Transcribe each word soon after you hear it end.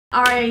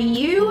Are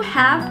you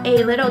have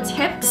a little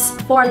tips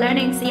for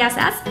learning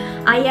CSS?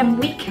 I am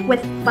weak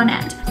with front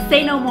end.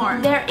 Say no more.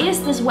 There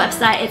is this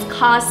website, it's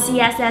called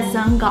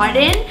CSS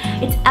Garden.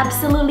 It's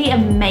absolutely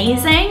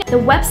amazing. The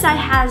website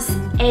has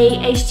a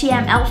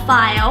HTML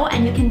file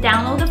and you can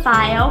download the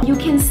file. You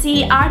can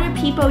see other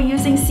people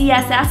using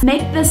CSS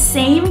make the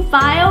same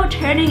file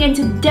turning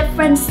into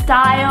different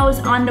styles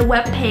on the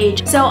web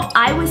page. So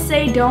I would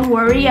say don't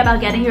worry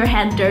about getting your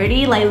hand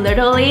dirty. Like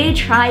literally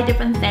try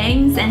different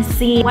things and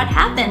see what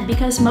happens,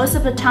 because most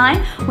of the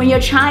time when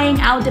you're trying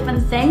out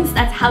different things,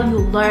 that's how you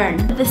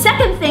learn. The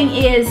second thing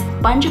is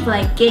a bunch of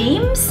like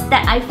games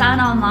that I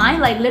found online.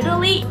 Like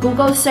literally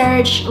Google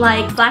search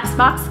like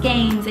Flexbox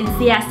games in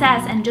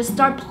CSS and just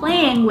start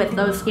playing with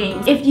those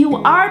games. If you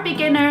are a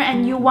beginner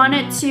and you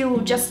wanted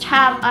to just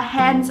have a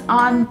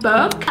hands-on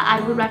book,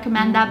 I would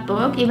recommend that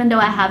book, even though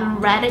I haven't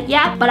read it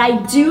yet. But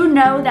I do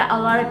know that a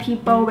lot of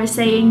people were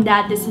saying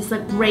that this is a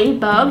great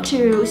book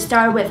to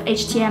start with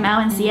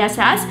HTML and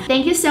CSS.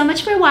 Thank you so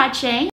much for watching.